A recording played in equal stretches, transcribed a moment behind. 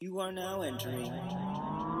are now entering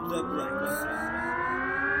the bright side.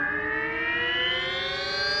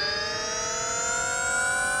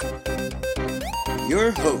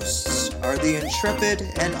 Your hosts are the intrepid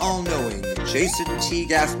and all-knowing Jason T.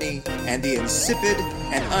 Gaffney and the insipid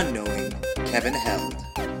and unknowing Kevin Held.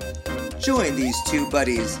 Join these two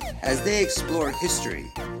buddies as they explore history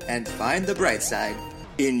and find the bright side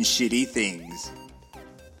in shitty things.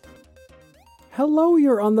 Hello,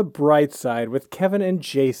 you're on the bright side with Kevin and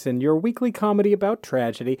Jason, your weekly comedy about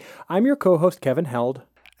tragedy. I'm your co-host, Kevin Held.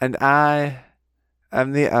 And I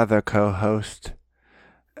am the other co-host,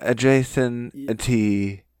 Jason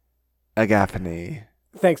T. Gaffney.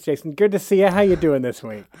 Thanks, Jason. Good to see you. How you doing this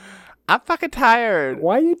week? I'm fucking tired.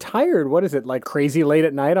 Why are you tired? What is it, like crazy late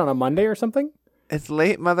at night on a Monday or something? It's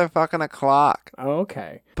late motherfucking o'clock.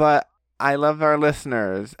 Okay. But I love our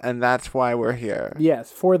listeners, and that's why we're here.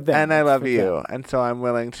 Yes, for them. And I love you, them. and so I'm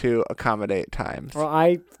willing to accommodate times. Well,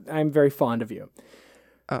 I'm very fond of you.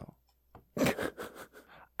 Oh.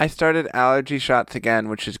 I started allergy shots again,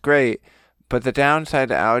 which is great, but the downside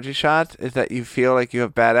to allergy shots is that you feel like you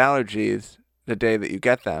have bad allergies the day that you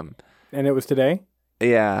get them. And it was today?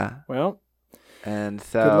 Yeah. Well, and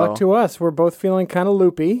so good luck to us. We're both feeling kind of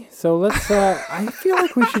loopy. So let's, I feel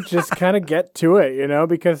like we should just kind of get to it,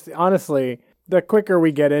 because honestly, the quicker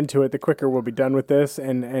we get into it, the quicker we'll be done with this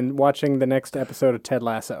and watching the next episode of Ted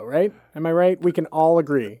Lasso, right? Am I right? We can all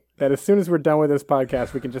agree that as soon as we're done with this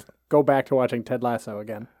podcast, we can just go back to watching Ted Lasso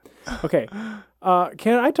again. Okay.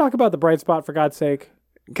 Can I talk about the bright spot, for God's sake?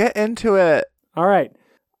 Get into it. All right.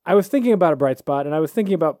 I was thinking about a bright spot, and I was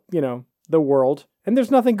thinking about, the world, and there's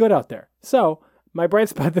nothing good out there. So my bright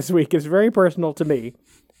spot this week is very personal to me.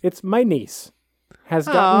 It's my niece has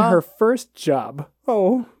gotten her first job.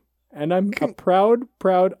 Oh, and I'm a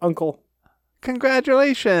proud uncle.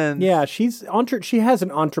 Congratulations. Yeah, she has an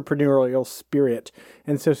entrepreneurial spirit.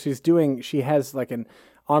 And so she has like an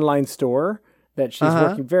online store that she's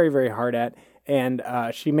working very, very hard at. And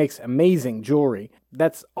she makes amazing jewelry.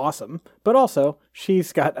 That's awesome. But also,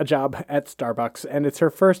 she's got a job at Starbucks, and it's her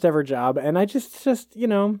first ever job. And I just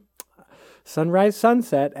sunrise,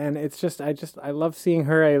 sunset, and I love seeing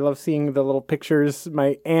her. I love seeing the little pictures.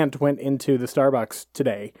 My aunt went into the Starbucks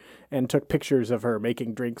today and took pictures of her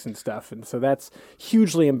making drinks and stuff. And so that's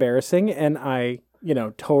hugely embarrassing, and I,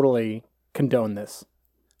 totally condone this.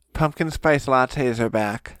 Pumpkin spice lattes are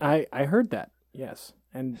back. I heard that, yes.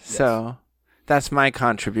 And yes. So that's my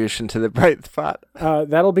contribution to the bright spot.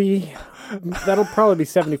 That'll probably be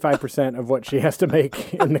 75% of what she has to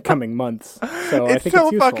make in the coming months. So I think it's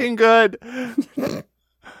useful. Fucking good.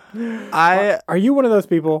 Are you one of those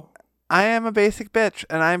people? I am a basic bitch,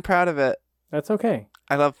 and I'm proud of it. That's okay.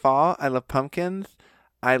 I love fall. I love pumpkins.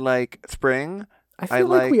 I like spring. I feel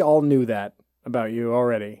like we all knew that about you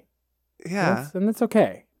already. Yeah. And that's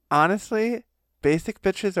okay. Honestly, basic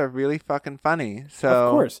bitches are really fucking funny. So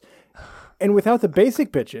of course. And without the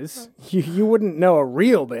basic bitches, you wouldn't know a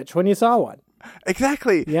real bitch when you saw one.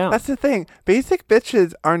 Exactly. Yeah. That's the thing. Basic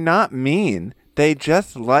bitches are not mean. They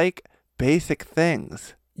just like basic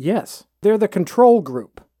things. Yes. They're the control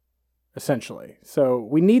group, essentially. So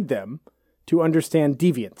we need them to understand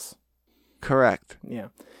deviance. Correct. Yeah.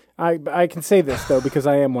 I can say this, though, because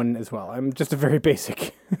I am one as well. I'm just a very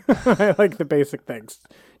basic. I like the basic things.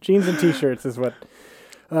 Jeans and T-shirts is what...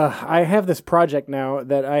 I have this project now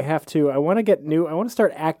that I want to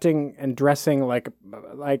start acting and dressing like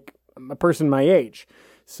a person my age.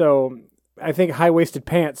 So I think high-waisted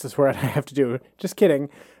pants is what I have to do. Just kidding.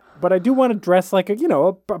 But I do want to dress like a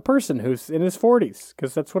person who's in his 40s,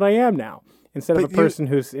 because that's what I am now, instead of a person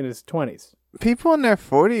who's in his 20s. People in their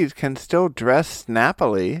 40s can still dress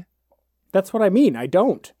snappily. That's what I mean. I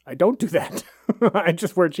don't do that. I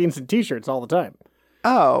just wear jeans and T-shirts all the time.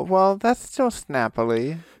 Oh, well, that's still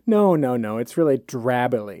snappily. No. It's really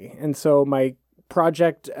drabbily. And so my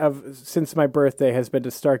project since my birthday has been to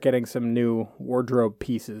start getting some new wardrobe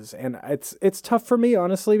pieces. And it's tough for me,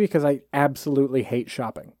 honestly, because I absolutely hate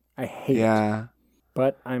shopping. I hate it.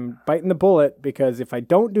 But I'm biting the bullet, because if I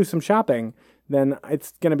don't do some shopping, then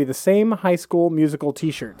it's going to be the same High School Musical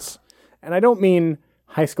T-shirts. And I don't mean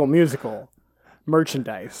High School Musical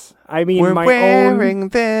merchandise. I mean, we're my wearing own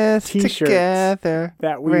this T-shirts together.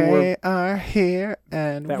 That we are here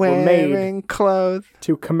and that wearing were clothes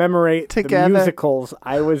to commemorate together. The musicals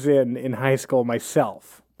I was in high school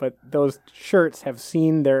myself. But those shirts have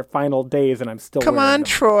seen their final days, and I'm still Come wearing on, them.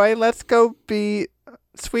 Troy, let's go be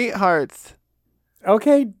sweethearts.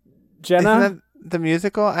 Okay, Jenna. Isn't that the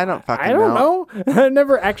musical? I don't fucking know. I've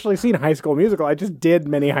never actually seen High School Musical. I just did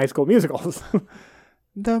many High School Musicals.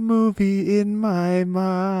 The movie in my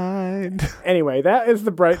mind. Anyway, that is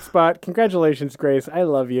the bright spot. Congratulations, Grace. I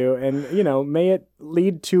love you. And, may it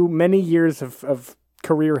lead to many years of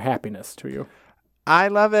career happiness to you. I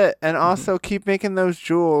love it. And also keep making those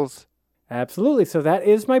jewels. Absolutely. So that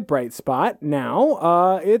is my bright spot.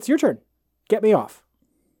 Now, it's your turn. Get me off.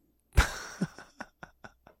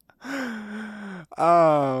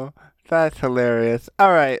 Oh, that's hilarious.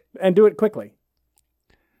 All right. And do it quickly.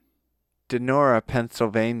 Donora,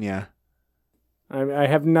 Pennsylvania. I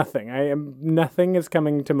have nothing. Nothing is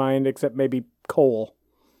coming to mind except maybe coal.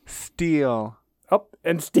 Steel. Oh,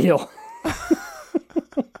 and steel.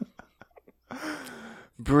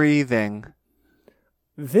 Breathing.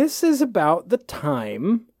 This is about the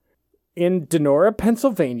time in Donora,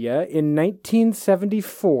 Pennsylvania in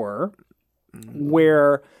 1974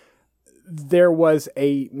 where there was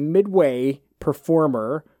a Midway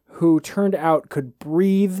performer who turned out could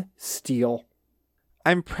breathe steel.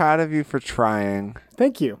 I'm proud of you for trying.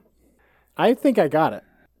 Thank you. I think I got it.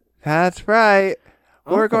 That's right.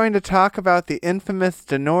 Okay. We're going to talk about the infamous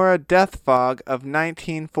Donora Death Fog of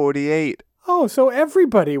 1948. Oh, so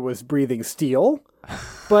everybody was breathing steel,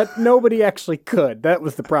 but nobody actually could. That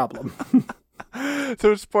was the problem.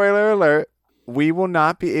 So, spoiler alert, we will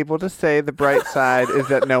not be able to say the bright side is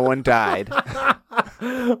that no one died.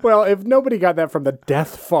 Well, if nobody got that from the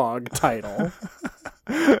Death Fog title,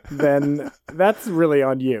 then that's really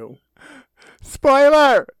on you.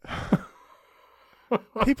 Spoiler!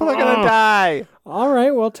 People are going to die. All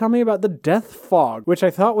right, well, tell me about the Death Fog, which I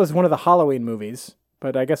thought was one of the Halloween movies,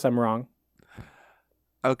 but I guess I'm wrong.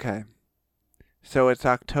 Okay. So it's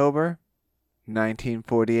October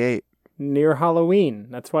 1948. Near Halloween.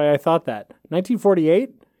 That's why I thought that.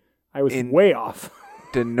 1948? I was way off.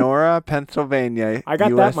 Donora, Pennsylvania, I got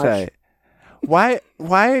USA. that much.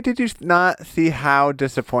 Why did you not see how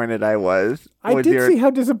disappointed I was? I did see how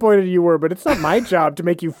disappointed you were, but it's not my job to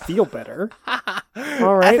make you feel better.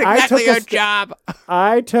 All right, That's exactly your job.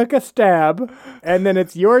 I took a stab, and then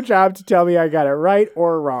it's your job to tell me I got it right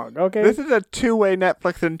or wrong. Okay. This is a two-way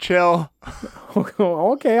Netflix and chill.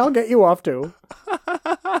 Okay, I'll get you off too.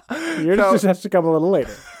 Yours just has to come a little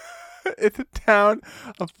later. It's a town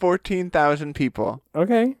of 14,000 people.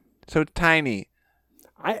 Okay. So tiny.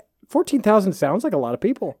 14,000 sounds like a lot of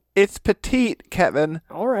people. It's petite, Kevin.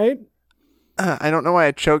 All right. I don't know why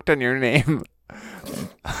I choked on your name.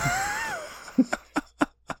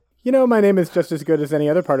 My name is just as good as any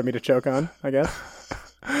other part of me to choke on, I guess.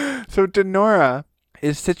 So Donora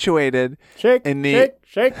is situated shake,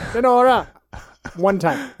 shake, Donora. One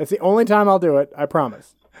time. That's the only time I'll do it. I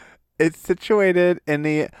promise. It's situated in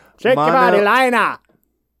the Shake your body, Lina.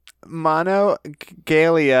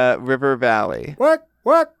 Monogalia River Valley.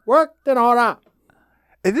 Work, Donora.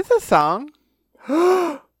 Is this a song?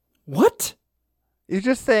 What? You're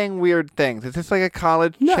just saying weird things. Is this like a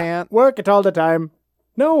college chant? Work it all the time.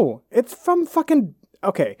 No, it's from fucking...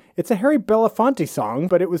 Okay, it's a Harry Belafonte song,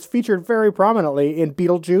 but it was featured very prominently in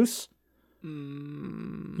Beetlejuice.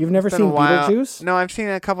 You've never seen Beetlejuice? No, I've seen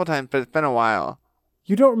it a couple times, but it's been a while.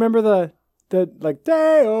 You don't remember the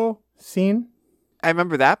Deo scene? I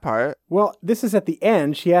remember that part. Well, this is at the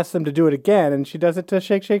end. She asks them to do it again, and she does it to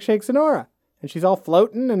Shake, Shake, Shake, Sonora. And she's all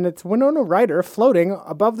floating, and it's Winona Ryder floating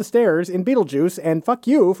above the stairs in Beetlejuice, and fuck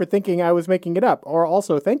you for thinking I was making it up. Or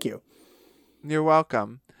also, thank you. You're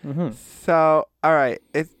welcome. Mm-hmm. So, all right.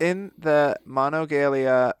 It's in the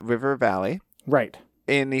Monogalia River Valley. Right.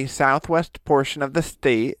 In the southwest portion of the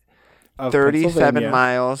state, of 37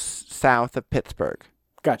 miles south of Pittsburgh.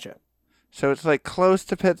 Gotcha. So it's like close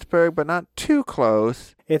to Pittsburgh, but not too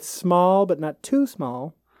close. It's small, but not too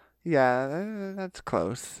small. Yeah, that's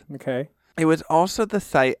close. Okay. It was also the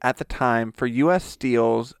site at the time for U.S.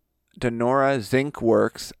 Steel's Donora Zinc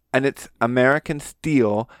Works and its American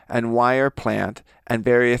Steel and Wire Plant and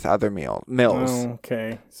various other mills.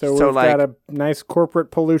 Okay. So we've got a nice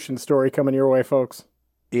corporate pollution story coming your way, folks.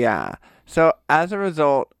 Yeah. So as a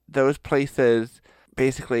result, those places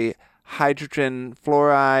basically hydrogen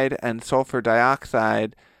fluoride and sulfur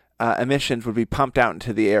dioxide emissions would be pumped out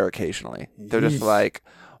into the air occasionally. They're just like,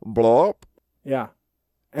 blow up. Yeah.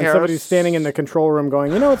 And somebody's standing in the control room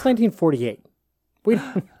going, it's 1948.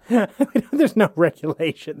 There's no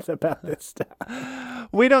regulations about this stuff.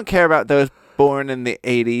 We don't care about those born in the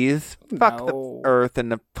 80s. Fuck the earth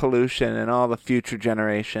and the pollution and all the future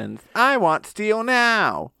generations. I want steel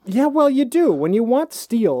now. Yeah, well, you do. When you want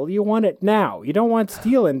steel, you want it now. You don't want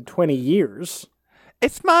steel in 20 years.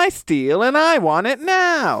 It's my steel and I want it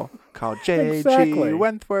now. Call J.G.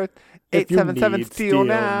 Wentworth. 877 steel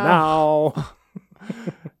now.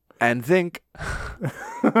 And zinc.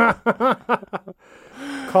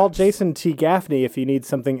 Call Jason T. Gaffney if you need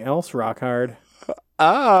something else rock hard.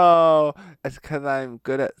 Oh, it's because I'm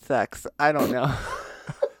good at sex. I don't know.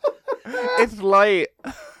 It's late.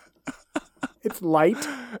 It's light?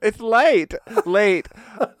 It's late. Late.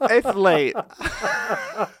 It's late. All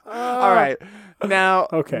right. Now,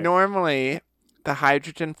 normally, the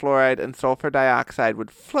hydrogen fluoride and sulfur dioxide would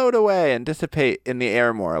float away and dissipate in the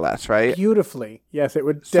air more or less, right? Beautifully. Yes, it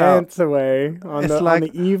would dance away on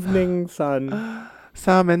the evening sun.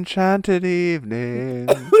 Some enchanted evening.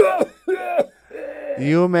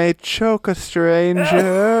 You may choke a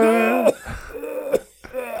stranger.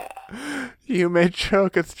 You may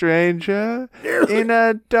choke a stranger in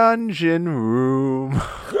a dungeon room.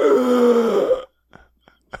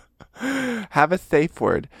 Have a safe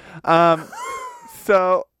word.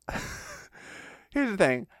 So, here's the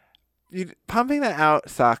thing. Pumping that out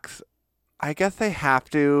sucks. I guess they have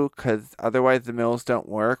to, because otherwise the mills don't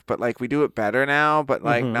work. But, like, we do it better now, but,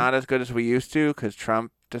 like, not as good as we used to, because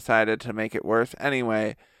Trump decided to make it worse.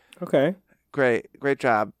 Anyway. Okay. Great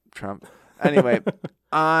job, Trump. Anyway,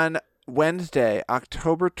 on Wednesday,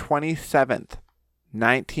 October 27th,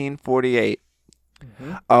 1948,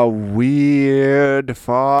 a weird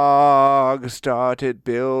fog started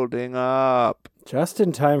building up. Just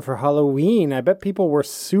in time for Halloween. I bet people were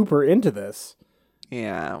super into this.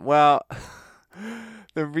 Yeah, well,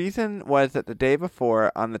 the reason was that the day before,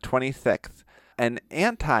 on the 26th, an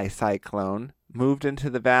anticyclone moved into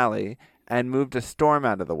the valley and moved a storm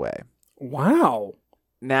out of the way. Wow.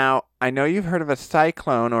 Now, I know you've heard of a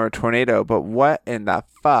cyclone or a tornado, but what in the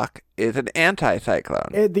fuck is an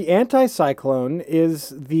anticyclone? The anticyclone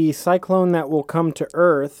is the cyclone that will come to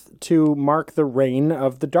Earth to mark the reign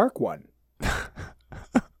of the Dark One.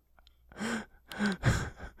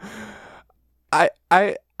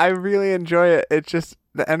 I really enjoy it. It's just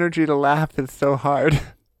the energy to laugh is so hard.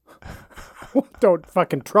 Don't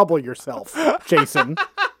fucking trouble yourself, Jason.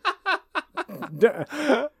 Don't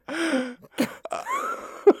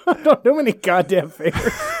do any goddamn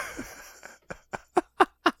favors.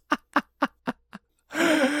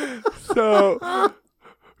 So,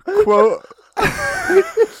 quote...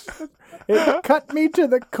 It cut me to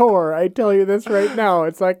the core. I tell you this right now.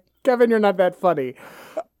 It's like, Kevin, you're not that funny.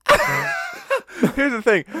 Here's the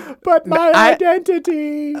thing. But my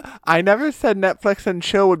identity. I never said Netflix and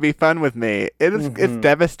chill would be fun with me. It's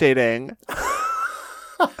devastating.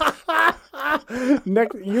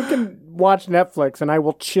 You can watch Netflix and I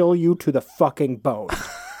will chill you to the fucking bone.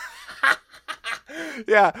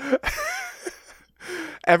 Yeah.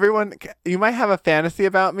 Everyone, you might have a fantasy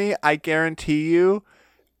about me. I guarantee you,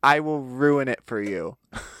 I will ruin it for you.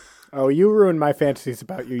 Oh, you ruined my fantasies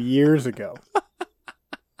about you years ago.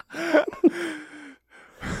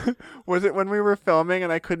 Was it when we were filming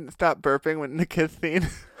and I couldn't stop burping when the kiss scene?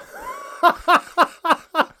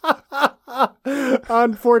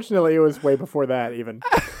 Unfortunately, it was way before that even.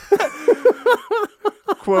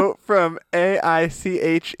 Quote from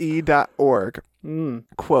aiche.org.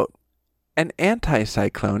 Quote, an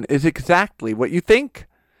anticyclone is exactly what you think.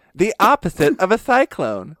 The opposite of a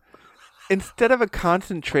cyclone. Instead of a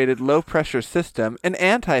concentrated low-pressure system, an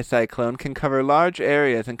anticyclone can cover large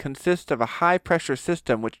areas and consist of a high-pressure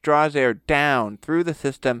system which draws air down through the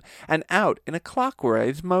system and out in a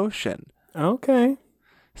clockwise motion. Okay.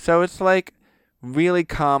 So it's like really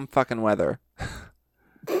calm fucking weather.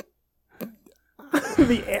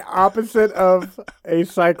 The opposite of a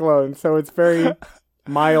cyclone. So it's very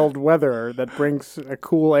mild weather that brings a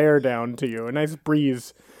cool air down to you, a nice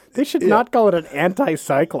breeze. They should not call it an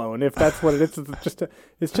anticyclone if that's what it is.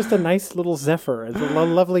 It's just a nice little zephyr. It's a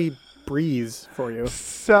lovely breeze for you.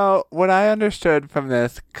 So what I understood from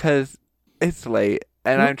this, because it's late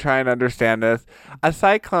and I'm trying to understand this, a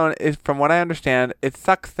cyclone is, from what I understand, it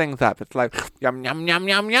sucks things up. It's like yum yum yum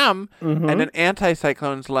yum yum, and an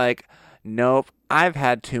anticyclone's like, nope, I've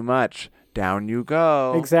had too much. Down you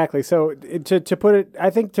go. Exactly. So to put it, I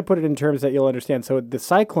think to put it in terms that you'll understand. So the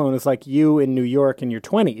cyclone is like you in New York in your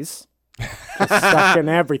 20s, just sucking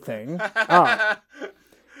everything up.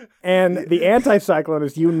 And the anticyclone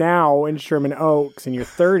is you now in Sherman Oaks in your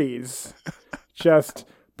 30s, just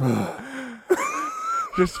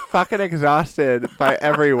fucking exhausted by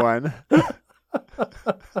everyone.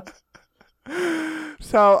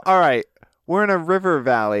 So, all right, we're in a river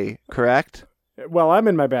valley, correct? Well, I'm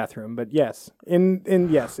in my bathroom, but yes. In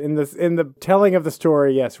the telling of the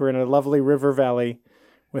story, yes, we're in a lovely river valley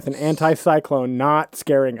with an anticyclone not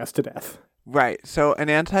scaring us to death. Right. So an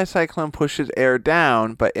anticyclone pushes air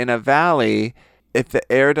down, but in a valley, if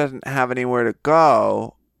the air doesn't have anywhere to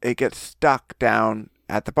go, it gets stuck down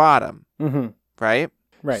at the bottom. Mm-hmm. Right?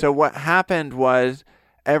 Right. So what happened was,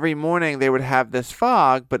 every morning they would have this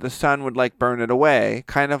fog, but the sun would like burn it away,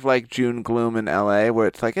 kind of like June gloom in LA, where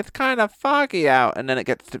it's like, it's kind of foggy out, and then it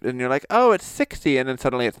gets, and you're like, oh, it's 60, and then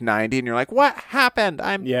suddenly it's 90, and you're like, what happened?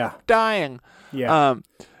 I'm dying. Yeah.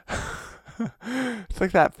 It's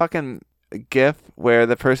like that fucking GIF where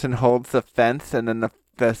the person holds the fence, and then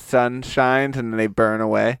the sun shines, and then they burn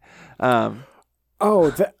away.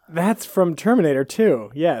 That's from Terminator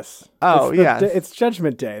 2, yes. Yes. It's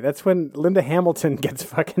Judgment Day. That's when Linda Hamilton gets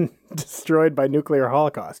fucking destroyed by nuclear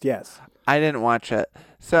holocaust, yes. I didn't watch it.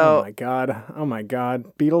 So. Oh my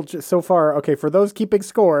God. Beetlejuice, so far, okay, for those keeping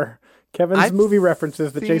score, Kevin's movie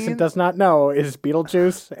references that Jason does not know is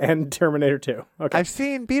Beetlejuice and Terminator 2. Okay. I've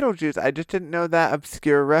seen Beetlejuice. I just didn't know that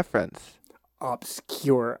obscure reference.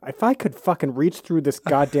 Obscure. If I could fucking reach through this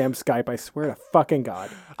goddamn Skype, I swear to fucking God.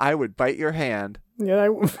 I would bite your hand. Yeah,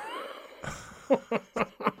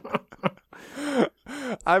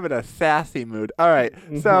 I'm in a sassy mood. All right.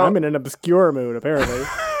 So I'm in an obscure mood, apparently.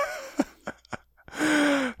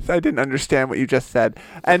 So I didn't understand what you just said.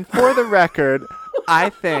 And for the record, I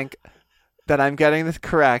think that I'm getting this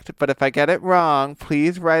correct, but if I get it wrong,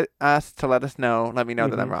 please write us to let us know. Let me know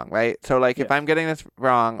that I'm wrong, right? So, like, if I'm getting this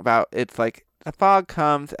wrong about it's like the fog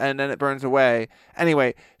comes and then it burns away.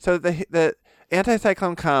 Anyway, so the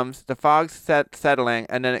anticyclone comes, the fog's settling,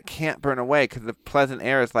 and then it can't burn away because the pleasant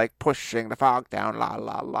air is, like, pushing the fog down, la,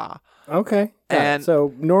 la, la. Okay. And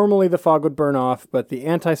so normally the fog would burn off, but the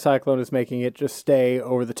anticyclone is making it just stay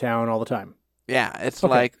over the town all the time. Yeah, it's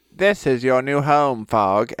like, this is your new home,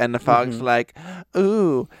 fog. And the fog's like,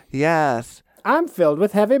 ooh, yes. I'm filled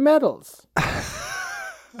with heavy metals.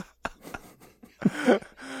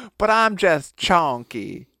 But I'm just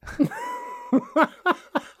chonky.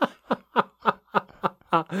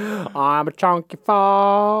 I'm a chunky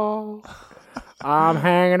fog. I'm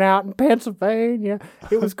hanging out in Pennsylvania.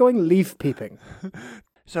 It was going leaf peeping.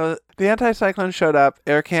 So the anticyclone showed up.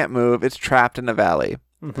 Air can't move. It's trapped in the valley.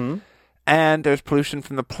 Mm-hmm. And there's pollution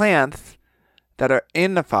from the plants that are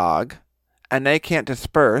in the fog, and they can't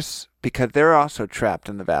disperse because they're also trapped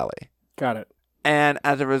in the valley. Got it. And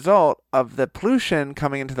as a result of the pollution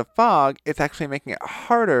coming into the fog, it's actually making it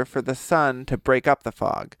harder for the sun to break up the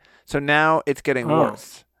fog. So now it's getting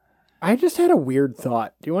worse. I just had a weird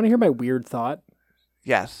thought. Do you want to hear my weird thought?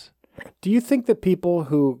 Yes. Do you think that people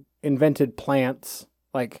who invented plants,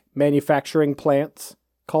 like manufacturing plants,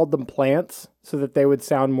 called them plants so that they would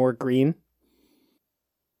sound more green?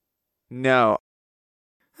 No.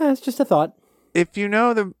 It's just a thought. If you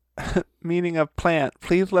know the meaning of plant,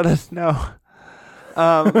 please let us know.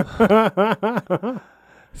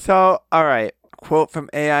 So, all right. Quote from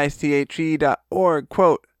aiche.org.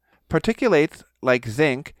 Quote, particulates like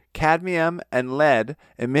zinc, cadmium, and lead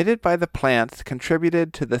emitted by the plants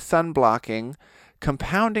contributed to the sun blocking,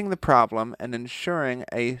 compounding the problem and ensuring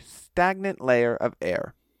a stagnant layer of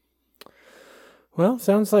air. Well,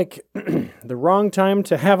 sounds like the wrong time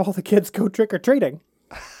to have all the kids go trick-or-treating.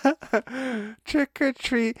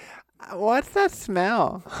 Trick-or-treat. What's that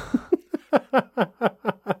smell?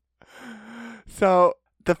 So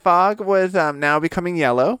the fog was now becoming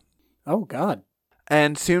yellow. Oh, God.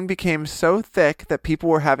 And soon became so thick that people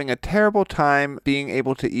were having a terrible time being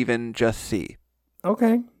able to even just see.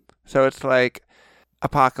 Okay. So it's like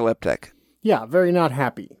apocalyptic. Yeah, very not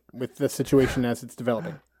happy with the situation as it's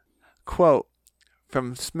developing. Quote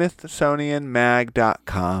from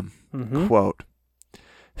SmithsonianMag.com. Quote,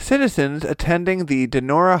 citizens attending the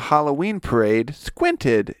Donora Halloween parade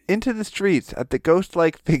squinted into the streets at the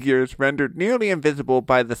ghost-like figures rendered nearly invisible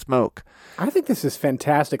by the smoke. I think this is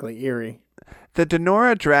fantastically eerie. The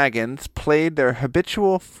Donora Dragons played their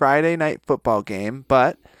habitual Friday night football game,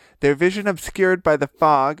 but their vision obscured by the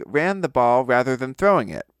fog ran the ball rather than throwing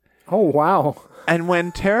it. Oh, wow. And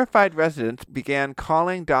when terrified residents began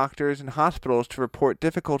calling doctors and hospitals to report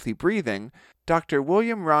difficulty breathing, Dr.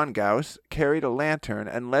 William Rongaus carried a lantern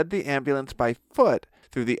and led the ambulance by foot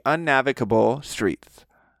through the unnavigable streets.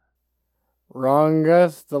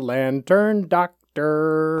 Rongaus, the lantern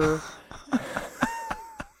doctor,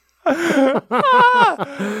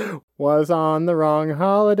 was on the wrong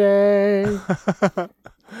holiday.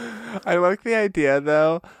 I like the idea,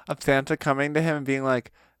 though, of Santa coming to him and being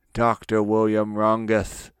like, Dr. William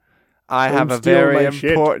Rongaus, I have a very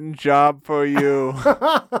important job for you.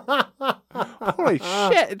 Holy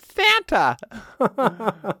shit, it's Santa!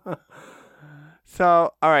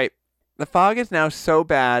 So, all right. The fog is now so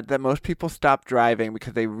bad that most people stop driving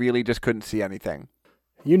because they really just couldn't see anything.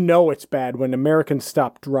 You know it's bad when Americans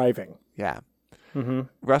stop driving. Yeah.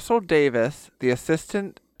 Russell Davis, the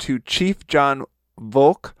assistant to Chief John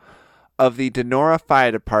Volk of the Donora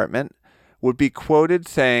Fire Department, would be quoted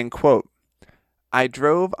saying, quote, I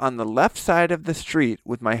drove on the left side of the street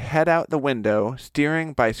with my head out the window,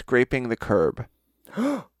 steering by scraping the curb.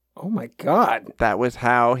 Oh my God. That was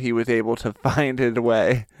how he was able to find his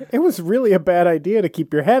way. It was really a bad idea to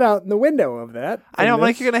keep your head out in the window of that. I know,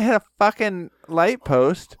 like you're going to hit a fucking light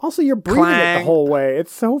post. Also, you're breathing Clang. it the whole way.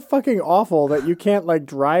 It's so fucking awful that you can't like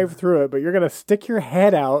drive through it, but you're going to stick your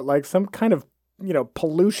head out like some kind of,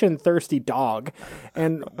 pollution-thirsty dog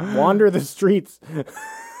and wander the streets.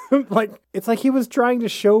 It's like he was trying to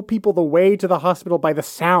show people the way to the hospital by the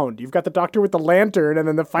sound. You've got the doctor with the lantern, and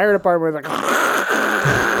then the fire department is like...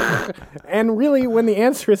 And really, when the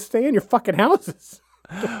answer is stay in your fucking houses.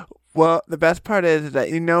 Well, the best part is that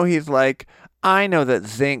he's like, I know that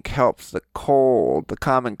zinc helps the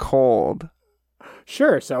common cold.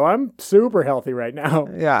 Sure, so I'm super healthy right now.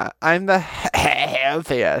 Yeah, I'm the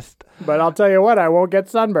healthiest. But I'll tell you what, I won't get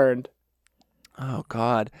sunburned. Oh,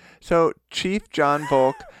 God. So Chief John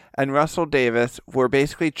Volk and Russell Davis were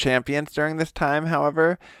basically champions during this time,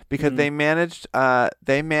 however, because they manned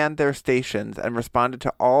their stations and responded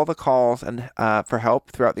to all the calls and for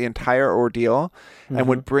help throughout the entire ordeal and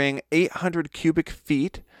would bring 800 cubic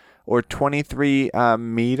feet or 23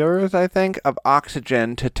 meters, I think, of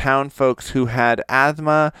oxygen to town folks who had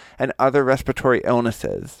asthma and other respiratory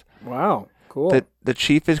illnesses. Wow, cool. The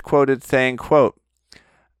chief is quoted saying, quote,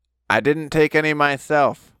 I didn't take any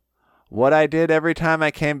myself. What I did every time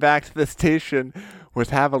I came back to the station was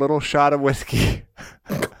have a little shot of whiskey.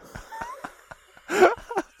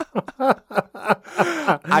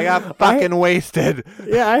 I got fucking wasted.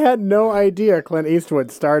 Yeah, I had no idea Clint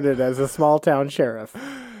Eastwood started as a small town sheriff.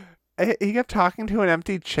 He kept talking to an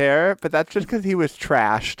empty chair, but that's just because he was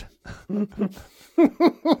trashed.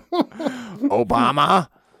 Obama,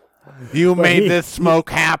 you made this smoke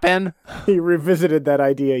happen. He revisited that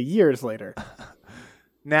idea years later.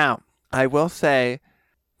 Now, I will say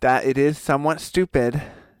that it is somewhat stupid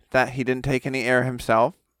that he didn't take any air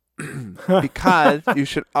himself because you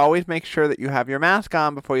should always make sure that you have your mask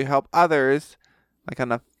on before you help others. Like on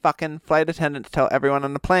the fucking flight attendants tell everyone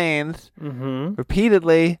on the planes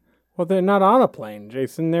repeatedly. Well, they're not on a plane,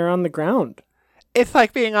 Jason. They're on the ground. It's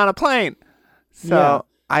like being on a plane. So Yeah.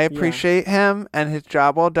 I appreciate him and his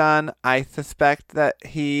job well done. I suspect that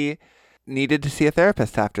he needed to see a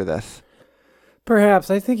therapist after this. Perhaps.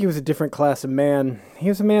 I think he was a different class of man. He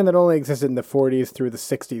was a man that only existed in the 40s through the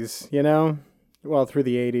 60s, Well, through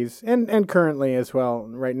the 80s. And currently as well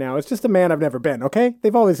right now. It's just a man I've never been, okay?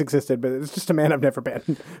 They've always existed, but it's just a man I've never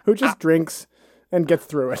been who just drinks and gets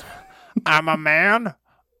through it. I'm a man.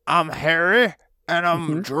 I'm hairy. And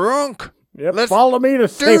I'm drunk. Yep. Let's follow me to do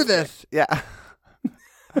safety. this. Yeah.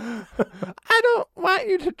 I don't want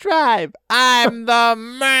you to drive. I'm the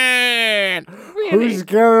man. Really? Who's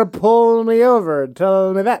gonna pull me over and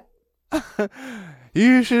tell me that?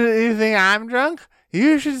 You think I'm drunk?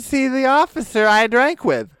 You should see the officer I drank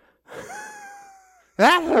with.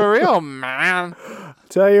 That's a real man.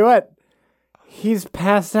 Tell you what, he's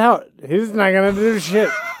passed out. He's not gonna do shit.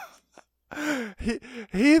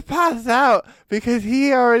 He passed out because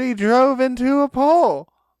he already drove into a pole.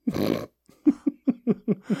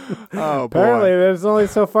 Oh, boy. Apparently, there's only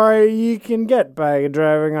so far you can get by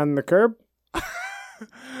driving on the curb.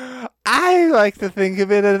 I like to think of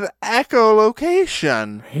it as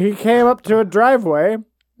echolocation. He came up to a driveway and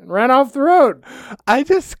ran off the road. I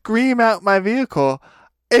just scream out my vehicle,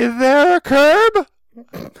 is there a curb?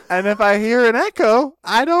 And if I hear an echo,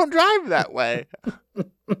 I don't drive that way.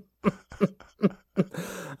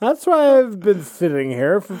 That's why I've been sitting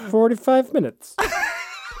here for 45 minutes.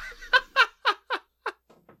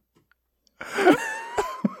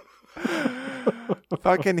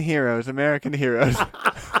 Fucking heroes, American heroes.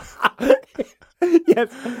 Yes,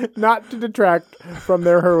 not to detract from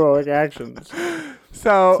their heroic actions.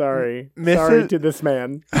 So, Sorry Mrs. to this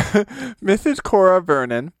man. Mrs. Cora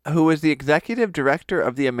Vernon, who was the executive director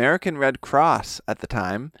of the American Red Cross at the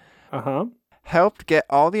time, helped get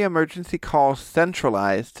all the emergency calls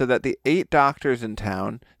centralized so that the 8 doctors in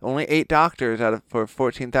town, only 8 doctors for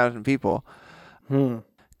 14,000 people,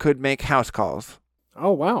 could make house calls.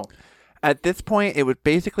 Oh, wow. At this point, it was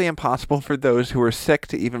basically impossible for those who were sick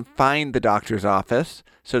to even find the doctor's office,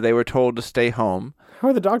 so they were told to stay home. How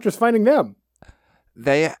are the doctors finding them?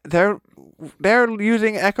 They're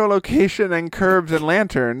using echolocation and curbs and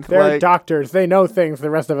lanterns. They're doctors. They know things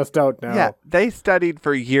the rest of us don't know. Yeah, they studied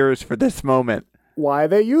for years for this moment. Why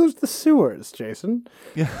they used the sewers, Jason.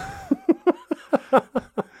 Yeah.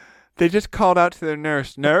 They just called out to their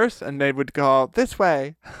nurse, and they would call this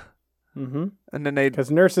way. Mm-hmm. And then they'd...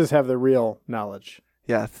 Because nurses have the real knowledge.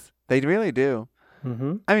 Yes, they really do.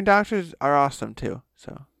 Mm-hmm. I mean, doctors are awesome, too.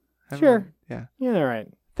 So Sure. Yeah. Yeah, all right.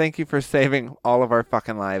 Thank you for saving all of our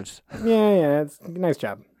fucking lives. Yeah, it's nice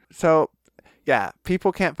job. So, yeah,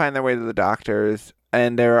 people can't find their way to the doctors,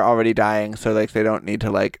 and they're already dying, so like they don't need to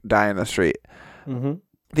like die in the street. Mm-hmm.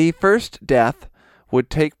 The first death would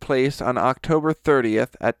take place on October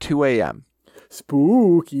 30th at 2 a.m.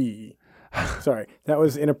 Spooky. Sorry, that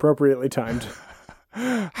was inappropriately timed.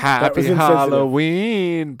 Happy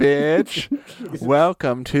Halloween, bitch.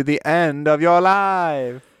 Welcome to the end of your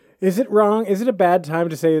life. Is it wrong? Is it a bad time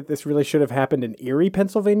to say that this really should have happened in Erie,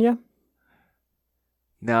 Pennsylvania?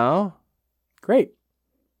 No. Great.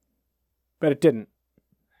 But it didn't.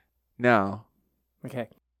 No. Okay.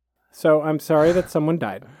 So I'm sorry that someone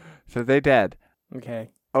died. So they dead.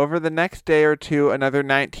 Okay. Over the next day or two, another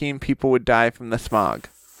 19 people would die from the smog.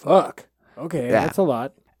 Fuck. Okay, Yeah. That's a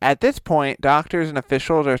lot. At this point, doctors and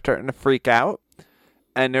officials are starting to freak out,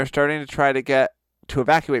 and they're starting to try to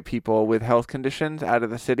evacuate people with health conditions out of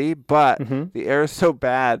the city, but the air is so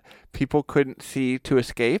bad, people couldn't see to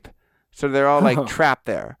escape, so they're all like trapped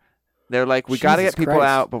there. They're like, we got to get people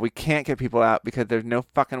out, but we can't get people out because there's no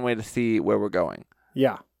fucking way to see where we're going.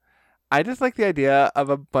 Yeah. I just like the idea of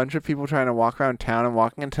a bunch of people trying to walk around town and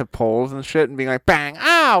walking into poles and shit and being like, bang,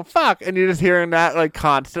 ow, fuck, and you're just hearing that like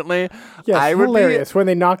constantly. Yes, hilarious when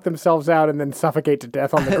they knock themselves out and then suffocate to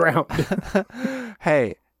death on the ground.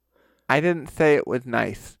 Hey, I didn't say it was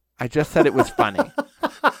nice. I just said it was funny.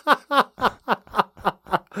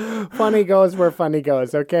 Funny goes where funny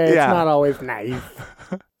goes, okay? Yeah. It's not always nice.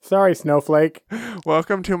 Sorry, Snowflake.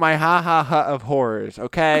 Welcome to my ha-ha-ha of horrors,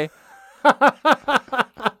 okay?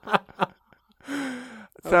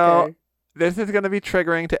 So, Okay. This is going to be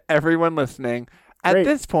triggering to everyone listening. At Great.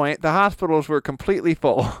 this point, the hospitals were completely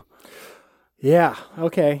full. Yeah,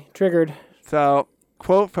 okay. Triggered. So,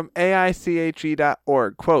 quote from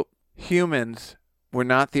aiche.org, quote, humans were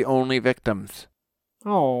not the only victims.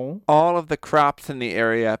 Oh. All of the crops in the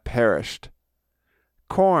area perished.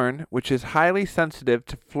 Corn, which is highly sensitive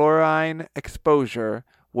to fluorine exposure,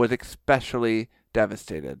 was especially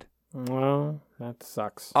devastated. Well, that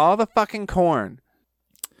sucks. All the fucking corn.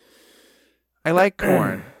 I like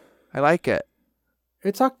corn. I like it.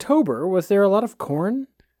 It's October. Was there a lot of corn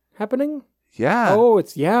happening? Yeah. Oh,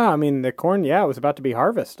 I mean, the corn, it was about to be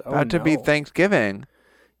harvest. Oh, About to be Thanksgiving.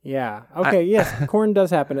 Yeah. Okay, yes, corn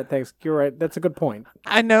does happen at Thanksgiving. You're right. That's a good point.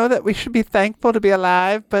 I know that we should be thankful to be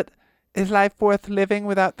alive, but is life worth living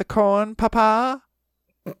without the corn, Papa?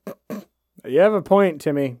 You have a point,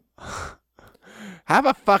 Timmy. Have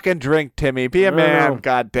a fucking drink, Timmy. Be a man.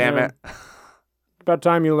 God damn it. About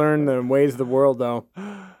time you learn the ways of the world, though.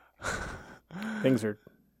 Things are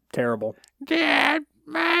terrible. Dad,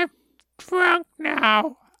 I'm drunk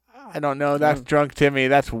now. I don't know. That's drunk Timmy.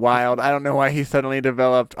 That's wild. I don't know why he suddenly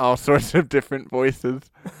developed all sorts of different voices.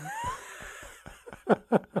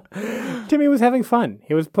 Timmy was having fun.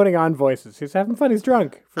 He was putting on voices. He was having fun. He's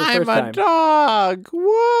drunk for the first time. I'm a dog.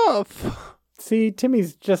 Woof. See,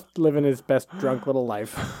 Timmy's just living his best drunk little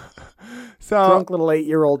life. So Drunk little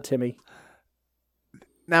 8-year-old Timmy.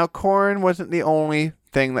 now corn wasn't the only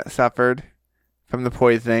thing that suffered from the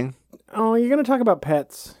poisoning. Oh, you're going to talk about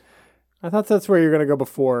pets. I thought that's where you're going to go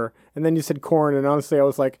before. And then you said corn, and honestly, I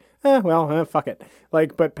was like, fuck it.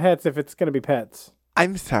 Like, but pets, if it's going to be pets.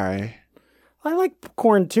 I'm sorry. I like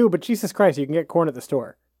corn too, but Jesus Christ, you can get corn at the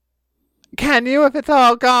store. Can you if it's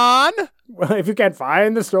all gone? Well, if you can't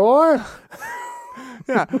find the store.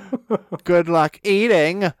 Yeah. Good luck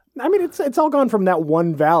eating. I mean, it's all gone from that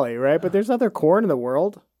one valley, right? But there's other corn in the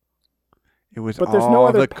world. It was But there's all no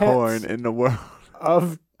other the pets corn in the world.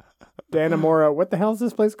 of Dannemora. What the hell is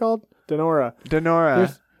this place called? Donora.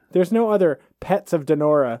 Donora. There's no other pets of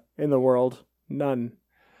Donora in the world. None.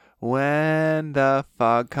 When the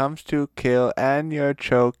fog comes to kill and you're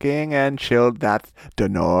choking and chilled, that's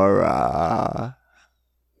Donora.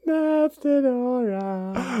 That's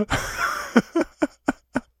Donora.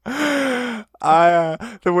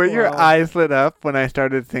 The way your Wow. eyes lit up when I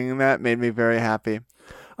started singing that made me very happy.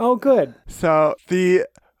 Oh, good. So the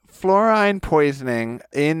fluorine poisoning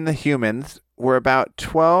in the humans were about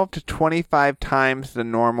 12 to 25 times the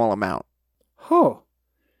normal amount. Oh.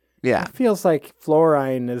 Yeah. It feels like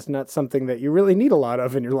fluorine is not something that you really need a lot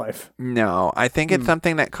of in your life. No, I think it's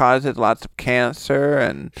something that causes lots of cancer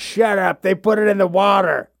and... Shut up. They put it in the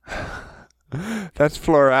water. That's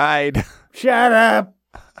fluoride. Shut up.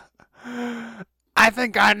 I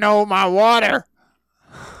think I know my water.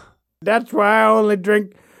 That's why I only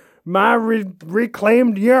drink my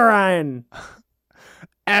reclaimed urine.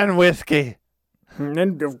 And whiskey.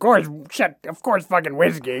 And of course fucking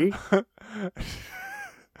whiskey.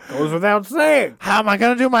 Goes without saying. How am I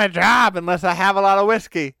going to do my job unless I have a lot of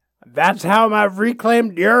whiskey? That's how my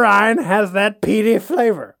reclaimed urine has that peaty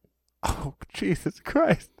flavor. Oh, Jesus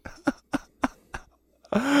Christ.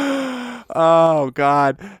 Oh,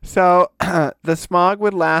 God. So the smog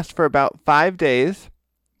would last for about 5 days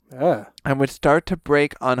and would start to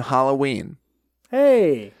break on Halloween.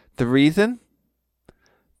 Hey. The reason?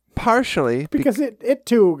 Partially because it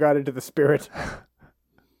too got into the spirit.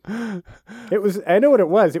 I know what it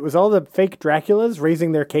was. It was all the fake Draculas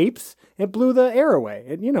raising their capes. It blew the air away.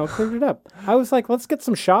 It, cleared it up. I was like, let's get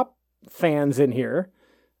some shop fans in here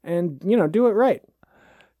and, do it right.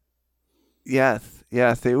 Yes,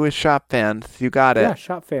 it was shop fans. You got it. Yeah,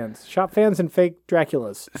 shop fans. Shop fans and fake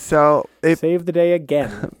Draculas. So it saved the day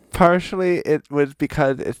again. Partially it was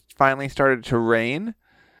because it finally started to rain.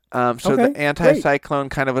 So the anticyclone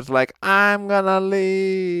kind of was like, I'm gonna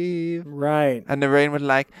leave. Right. And the rain was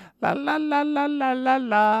like, la la la la la la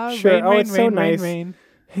la. Sure. Rain, rain, it's rain, so rain, nice. Rain.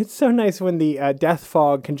 It's so nice when the death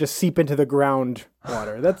fog can just seep into the ground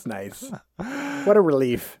water. That's nice. What a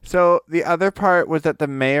relief. So the other part was that the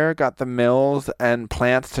mayor got the mills and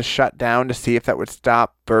plants to shut down to see if that would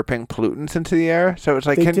stop burping pollutants into the air. So it's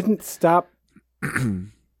like they didn't stop.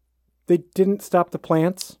 They didn't stop the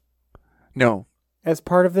plants. No. As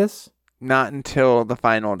part of this? Not until the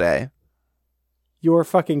final day. You're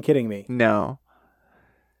fucking kidding me. No.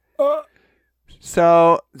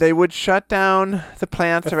 So they would shut down the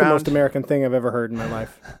plants That's around... the most American thing I've ever heard in my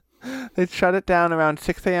life. They'd shut it down around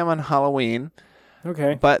 6 a.m. on Halloween.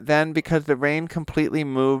 Okay. But then because the rain completely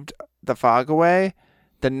moved the fog away,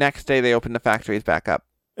 the next day they opened the factories back up.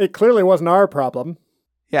 It clearly wasn't our problem.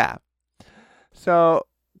 Yeah. So,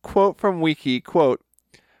 quote from Wiki, quote,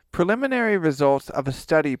 preliminary results of a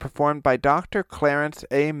study performed by Dr. Clarence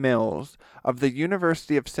A. Mills of the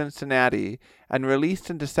University of Cincinnati and released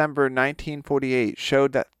in December 1948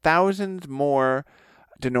 showed that thousands more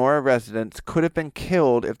Donora residents could have been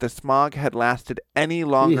killed if the smog had lasted any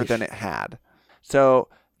longer than it had. So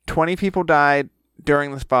 20 people died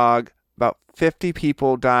during the smog, about 50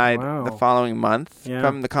 people died the following month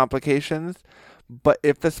from the complications. But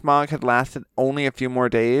if the smog had lasted only a few more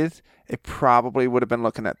days, it probably would have been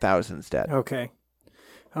looking at thousands dead. Okay.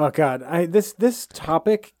 Oh, God. This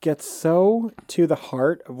topic gets so to the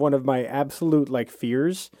heart of one of my absolute,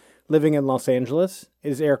 fears living in Los Angeles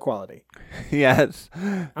is air quality. Yes.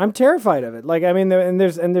 I'm terrified of it.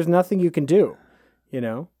 There's nothing you can do,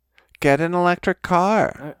 Get an electric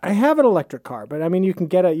car. I have an electric car, but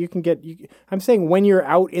I'm saying when you're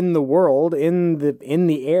out in the world, in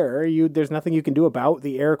the air, there's nothing you can do about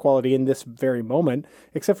the air quality in this very moment,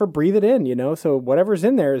 except for breathe it in, so whatever's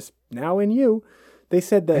in there is now in you. They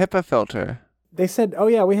said that HEPA filter. They said, oh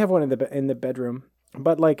yeah, we have one in the bedroom.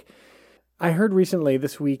 But I heard recently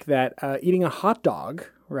this week that eating a hot dog,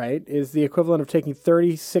 right, is the equivalent of taking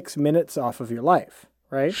 36 minutes off of your life.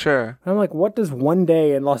 Right? Sure. I'm like, what does one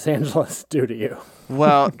day in Los Angeles do to you?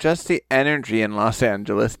 Well, just the energy in Los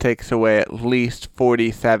Angeles takes away at least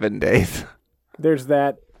 47 days. There's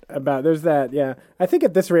that, yeah. I think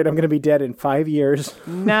at this rate, I'm going to be dead in 5 years.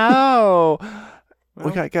 No!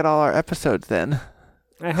 We got to get all our episodes in.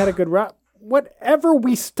 I had a good run. Whatever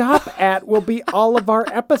we stop at will be all of our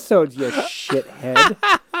episodes, you shithead.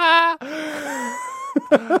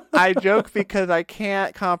 I joke because I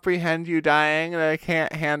can't comprehend you dying and I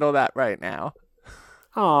can't handle that right now.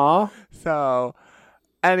 Aw. So,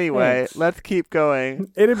 anyway, Thanks. Let's keep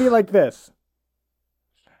going. It'd be like this.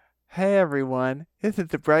 Hey, everyone. This is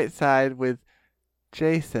The Bright Side with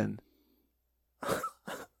Jason.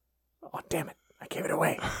 Oh, damn it. I gave it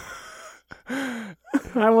away.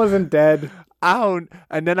 I wasn't dead. Oh,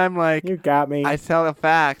 and then I'm like... You got me. I tell a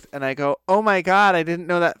fact, and I go, oh my God, I didn't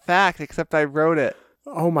know that fact, except I wrote it.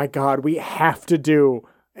 Oh my God, we have to do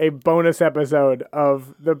a bonus episode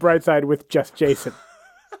of The Bright Side with just Jason.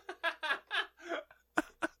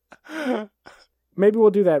 Maybe we'll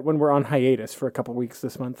do that when we're on hiatus for a couple weeks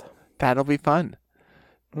this month. That'll be fun.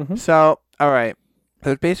 Mm-hmm. So, all right.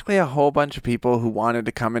 There's basically a whole bunch of people who wanted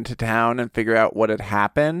to come into town and figure out what had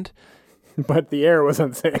happened. But the air was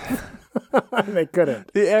unsafe. They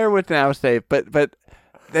couldn't. The air was now safe, but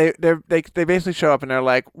they basically show up and they're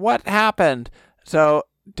like, what happened? So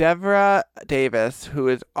Deborah Davis, who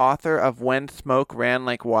is author of When Smoke Ran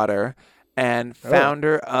Like Water and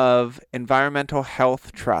founder of Environmental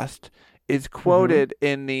Health Trust, is quoted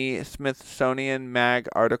in the Smithsonian Mag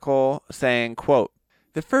article saying, quote,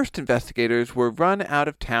 the first investigators were run out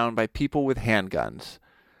of town by people with handguns.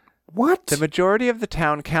 What? The majority of the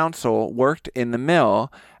town council worked in the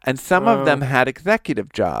mill, and some of them had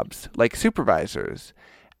executive jobs, like supervisors.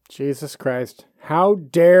 Jesus Christ. How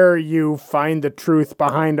dare you find the truth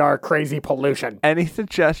behind our crazy pollution? Any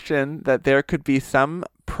suggestion that there could be some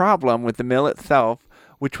problem with the mill itself,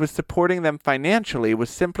 which was supporting them financially, was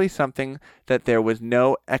simply something that there was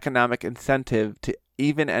no economic incentive to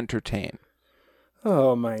even entertain.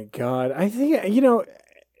 Oh my God. I think,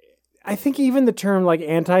 I think even the term like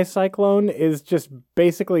anticyclone is just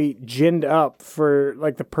basically ginned up for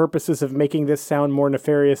like the purposes of making this sound more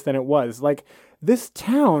nefarious than it was. Like this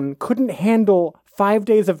town couldn't handle 5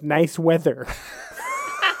 days of nice weather.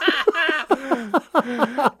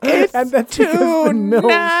 It's and that's too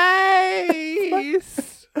nice.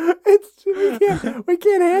 We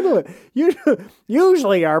can't handle it.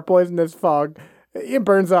 Usually our poisonous fog, it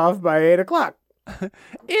burns off by 8 o'clock.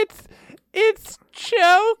 It's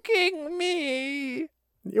choking me.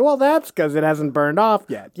 Well, that's because it hasn't burned off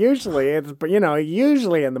yet. Usually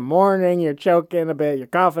usually in the morning you're choking a bit, you're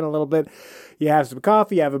coughing a little bit. You have some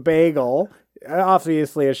coffee, you have a bagel,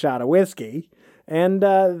 obviously a shot of whiskey, and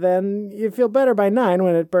then you feel better by 9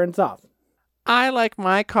 when it burns off. I like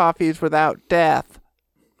my coffees without death.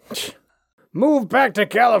 Move back to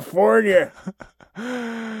California,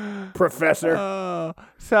 Professor.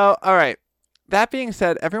 So, all right. That being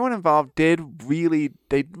said, everyone involved really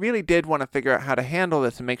did want to figure out how to handle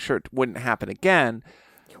this and make sure it wouldn't happen again.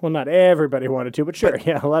 Well, not everybody wanted to, but sure,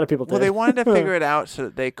 yeah, a lot of people did. Well, they wanted to figure it out so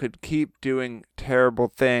that they could keep doing terrible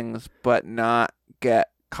things but not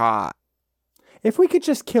get caught. If we could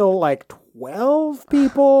just kill like 12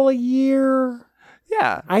 people a year,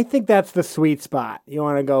 yeah, I think that's the sweet spot you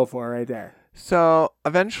want to go for right there. So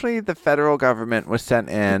eventually the federal government was sent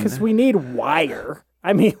in. Because we need wire.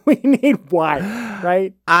 I mean, we need wire,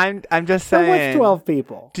 right? I'm just saying. So what's 12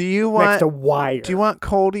 people? Do you want next to wire? Do you want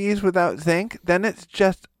coldies without zinc? Then it's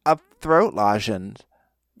just a throat lozenge.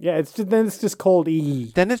 Yeah, then it's just cold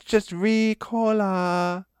E. Then it's just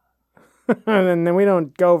Ricola. And then we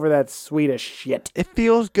don't go for that Swedish shit. It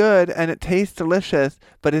feels good and it tastes delicious,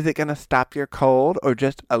 but is it going to stop your cold or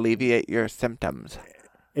just alleviate your symptoms?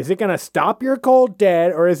 Is it going to stop your cold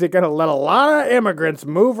dead, or is it going to let a lot of immigrants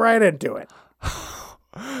move right into it?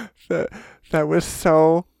 That was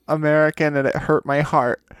so American and it hurt my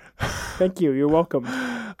heart. Thank you. You're welcome.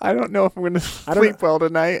 I don't know if I'm going to sleep well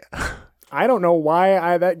tonight. I don't know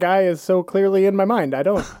why that guy is so clearly in my mind. I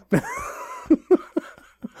don't.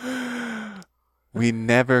 We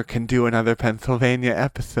never can do another Pennsylvania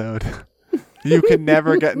episode. You can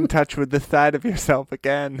never get in touch with this side of yourself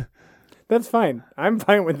again. That's fine. I'm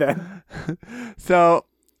fine with that. So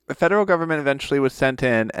the federal government eventually was sent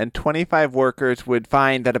in, and 25 workers would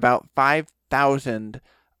find that about 5,000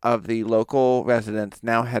 of the local residents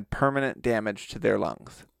now had permanent damage to their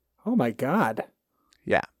lungs. Oh, my God.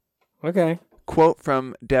 Yeah. Okay. Quote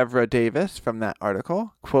from Deborah Davis from that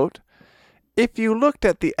article, quote, "If you looked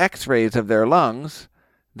at the x-rays of their lungs,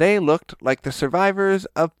 they looked like the survivors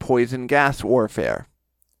of poison gas warfare."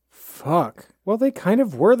 Fuck. Well, they kind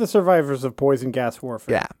of were the survivors of poison gas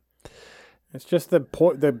warfare. Yeah. It's just the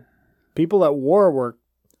people at war were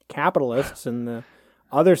capitalists, and the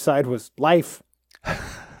other side was life.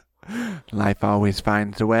 Life always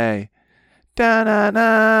finds a way. Da na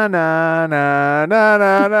na na na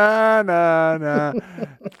na na na na.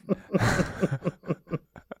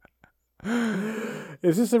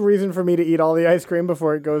 Is this a reason for me to eat all the ice cream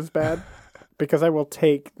before it goes bad? Because I will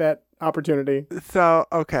take that opportunity. So,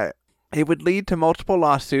 okay. It would lead to multiple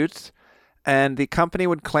lawsuits, and the company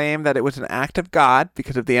would claim that it was an act of God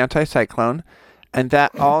because of the anticyclone, and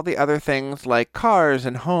that all the other things like cars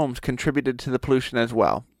and homes contributed to the pollution as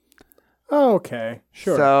well. Okay,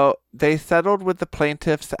 sure. So they settled with the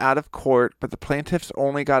plaintiffs out of court, but the plaintiffs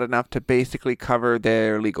only got enough to basically cover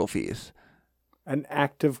their legal fees. An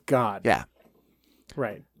act of God. Yeah.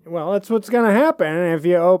 Right. Well, that's what's going to happen if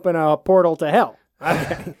you open a portal to hell.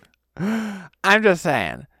 Okay. I'm just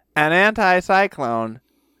saying, an anticyclone,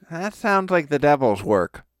 that sounds like the devil's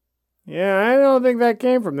work. Yeah, I don't think that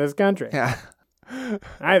came from this country. Yeah.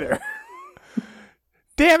 Either.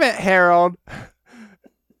 Damn it, Harold.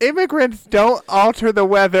 Immigrants don't alter the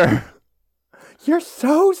weather. You're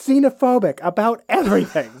so xenophobic about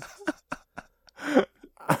everything.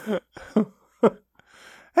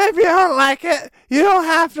 If you don't like it, you don't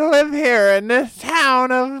have to live here in this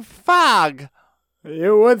town of fog.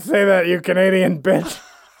 You would say that, you Canadian bitch.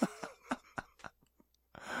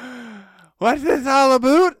 What's this all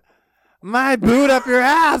about? My boot up your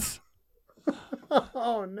ass.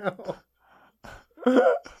 Oh, no.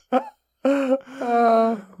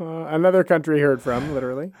 Another country heard from,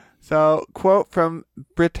 literally. So, quote from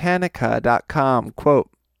Britannica.com, quote,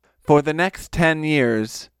 "For the next 10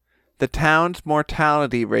 years, the town's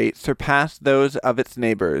mortality rate surpassed those of its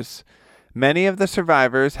neighbors, Many of the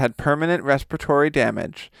survivors had permanent respiratory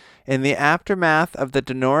damage. In the aftermath of the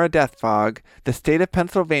Donora death fog, the state of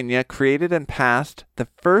Pennsylvania created and passed the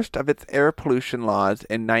first of its air pollution laws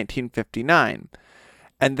in 1959.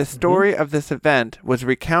 And the story of this event was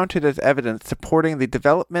recounted as evidence supporting the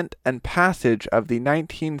development and passage of the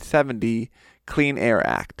 1970 Clean Air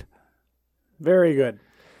Act. Very good.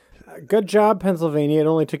 Good job, Pennsylvania. It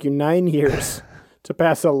only took you 9 years to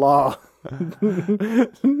pass a law.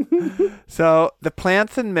 So the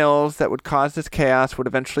plants and mills that would cause this chaos would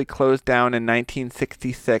eventually close down in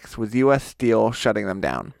 1966, with U.S. Steel shutting them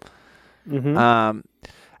down.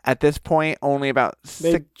 At this point, only about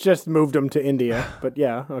They just moved them to India, but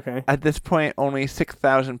yeah, okay. At this point, only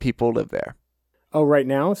 6,000 people live there. Oh, right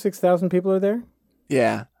now 6,000 people are there?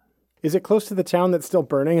 Yeah. Is it close to the town that's still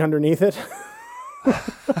burning underneath it?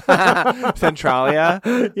 Centralia?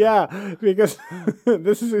 Yeah, because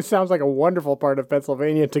it sounds like a wonderful part of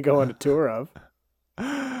Pennsylvania to go on a tour of.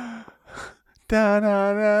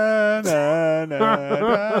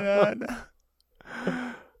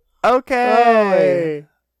 Okay.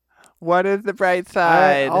 What is the bright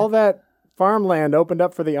side? All that farmland opened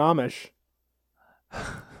up for the Amish.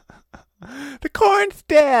 The corn's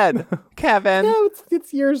dead, Kevin. No,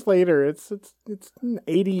 it's years later. It's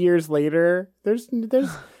 80 years later. There's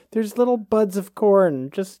little buds of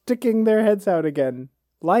corn just sticking their heads out again.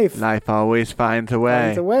 Life always finds a way.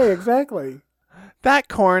 Finds a way, exactly. That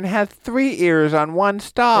corn has 3 ears on one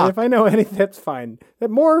stalk. And if I know anything, that's fine.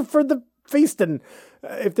 More for the feasting.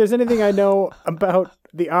 If there's anything I know about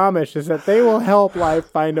the Amish, is that they will help life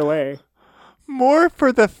find a way. More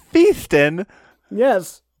for the feasting?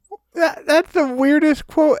 Yes. That's the weirdest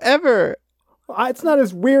quote ever. It's not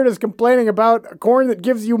as weird as complaining about a corn that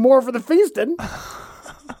gives you more for the feasting.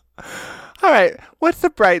 All right, what's the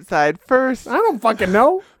bright side? First, I don't fucking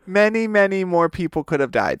know. Many, many more people could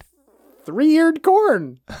have died. 3-eared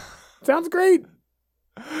corn. Sounds great.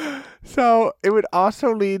 So it would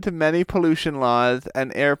also lead to many pollution laws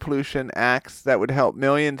and air pollution acts that would help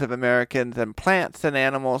millions of Americans and plants and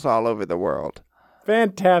animals all over the world.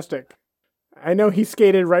 Fantastic. I know he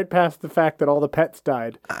skated right past the fact that all the pets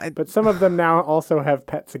died, but some of them now also have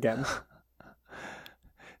pets again.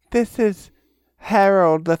 This is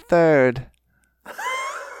Harold III.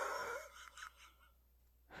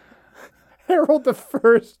 Harold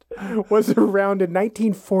I was around in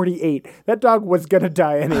 1948. That dog was going to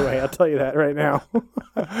die anyway, I'll tell you that right now.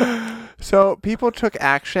 So people took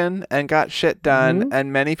action and got shit done,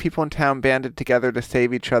 and many people in town banded together to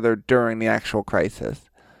save each other during the actual crisis.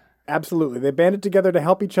 Absolutely. They banded together to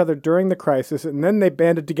help each other during the crisis, and then they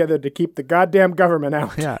banded together to keep the goddamn government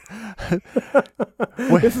out. Yeah.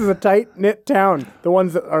 This is a tight-knit town, the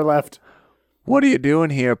ones that are left. What are you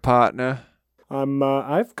doing here, partner?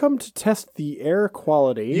 I've come to test the air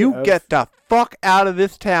quality. Get the fuck out of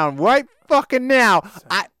this town right fucking now.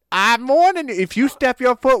 I'm warning you, if you step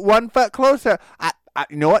your foot 1 foot closer,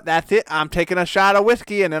 you know what? That's it. I'm taking a shot of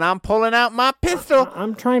whiskey and then I'm pulling out my pistol.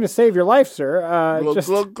 I'm trying to save your life, sir. Glug,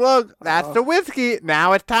 glug, glug. That's the whiskey.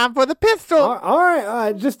 Now it's time for the pistol. All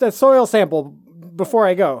right. Just a soil sample before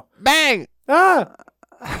I go. Bang.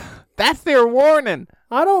 That's their warning.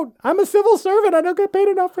 I'm a civil servant. I don't get paid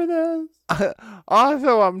enough for this.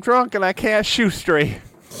 Also, I'm drunk and I can't shoot straight.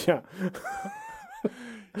 Yeah.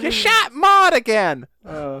 You shot Maud again.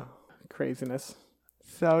 Craziness.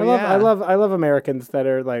 So I love Americans that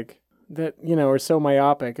are like that. Are so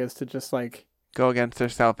myopic as to just like go against their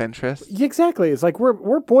self-interest. Exactly. It's like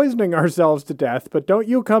we're poisoning ourselves to death, but don't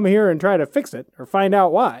you come here and try to fix it or find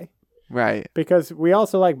out why. Right. Because we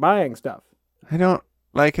also like buying stuff. I don't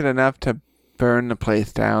like it enough to burn the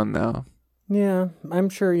place down, though. Yeah, I'm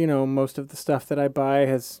sure, most of the stuff that I buy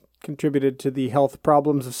has contributed to the health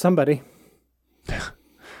problems of somebody.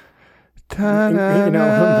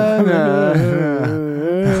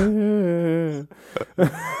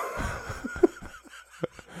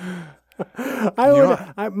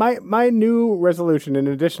 My new resolution, in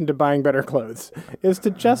addition to buying better clothes, is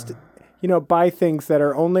to just, buy things that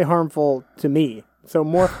are only harmful to me. So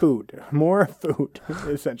more food,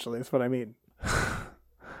 essentially, is what I mean.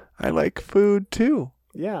 I like food too.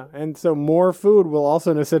 Yeah, and so more food will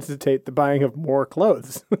also necessitate the buying of more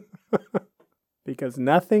clothes. Because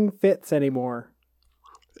nothing fits anymore.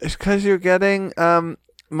 It's because you're getting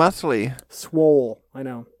muscly. Swole, I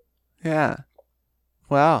know. Yeah.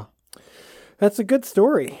 Wow. That's a good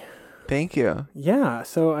story. Thank you. Yeah,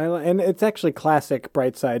 so and it's actually classic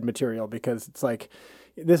Bright Side material because it's like,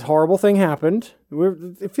 this horrible thing happened.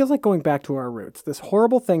 It feels like going back to our roots. This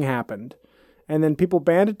horrible thing happened, and then people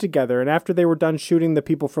banded together, and after they were done shooting the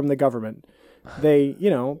people from the government, they,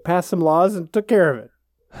 passed some laws and took care of it.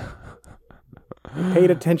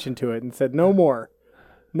 paid attention to it and said, no more.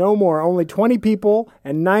 No more. Only 20 people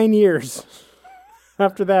and 9 years.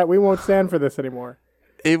 After that, we won't stand for this anymore.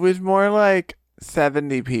 It was more like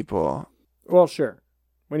 70 people. Well, sure.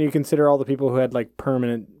 When you consider all the people who had like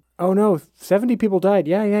permanent... Oh, no, 70 people died.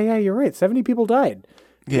 Yeah, you're right. 70 people died.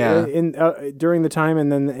 Yeah. During the time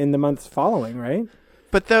and then in the months following, right?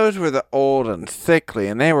 But those were the old and sickly,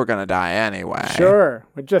 and they were going to die anyway. Sure.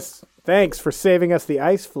 But just thanks for saving us the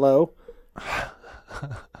ice flow.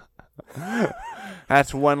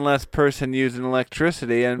 That's one less person using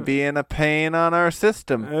electricity and being a pain on our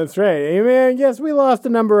system. That's right. I mean, yes, we lost a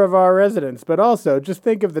number of our residents, but also just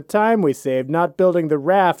think of the time we saved not building the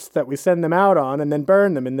rafts that we send them out on and then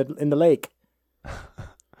burn them in the lake.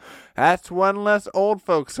 That's one less old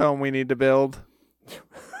folks home we need to build.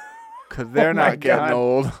 Because they're not getting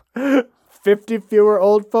old. 50 fewer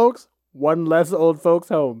old folks, one less old folks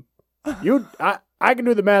home. I can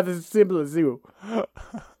do the math as simple as you.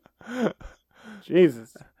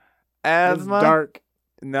 Jesus. Asthma? That's dark.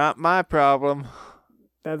 Not my problem.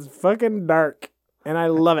 That's fucking dark. And I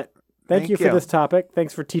love it. Thank you for this topic.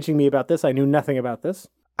 Thanks for teaching me about this. I knew nothing about this.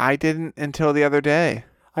 I didn't until the other day.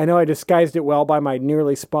 I know I disguised it well by my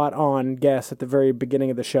nearly spot-on guess at the very beginning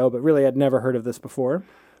of the show, but really I'd never heard of this before.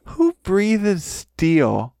 Who breathes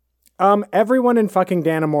steel? Everyone in fucking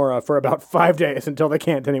Dannemora for about 5 days until they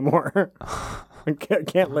can't anymore.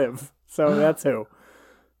 Can't live. So that's who.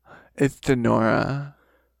 It's Donora.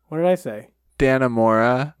 What did I say?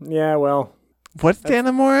 Dannemora. Yeah, well. What's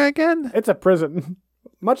Dannemora again? It's a prison.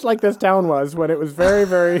 Much like this town was when it was very,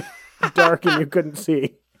 very dark and you couldn't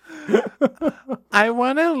see. I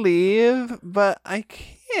want to leave, but I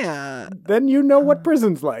can't. Then you know what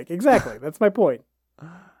prison's like. Exactly. That's my point.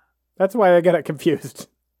 That's why I got confused.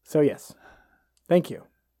 So yes. Thank you.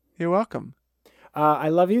 You're welcome. I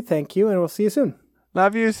love you. Thank you. And we'll see you soon.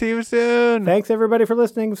 Love you. See you soon. Thanks everybody for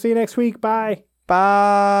listening. See you next week. Bye. Bye.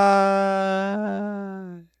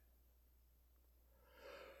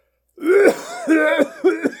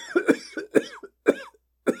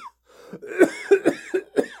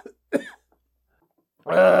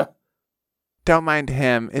 Don't mind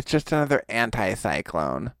him. It's just another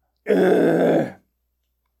anticyclone.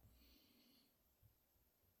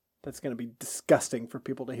 That's going to be disgusting for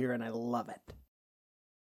people to hear, and I love it.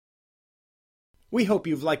 We hope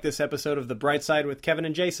you've liked this episode of The Bright Side with Kevin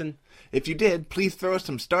and Jason. If you did, please throw us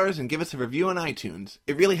some stars and give us a review on iTunes.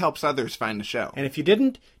 It really helps others find the show. And if you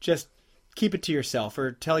didn't, just keep it to yourself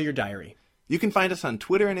or tell your diary. You can find us on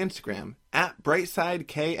Twitter and Instagram at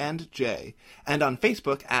BrightSideK&J, and on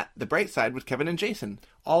Facebook at The Bright Side with Kevin and Jason.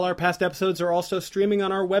 All our past episodes are also streaming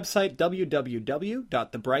on our website,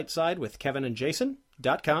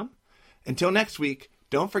 www.thebrightsidewithkevinandjason.com. Until next week,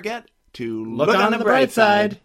 don't forget to look on the bright side.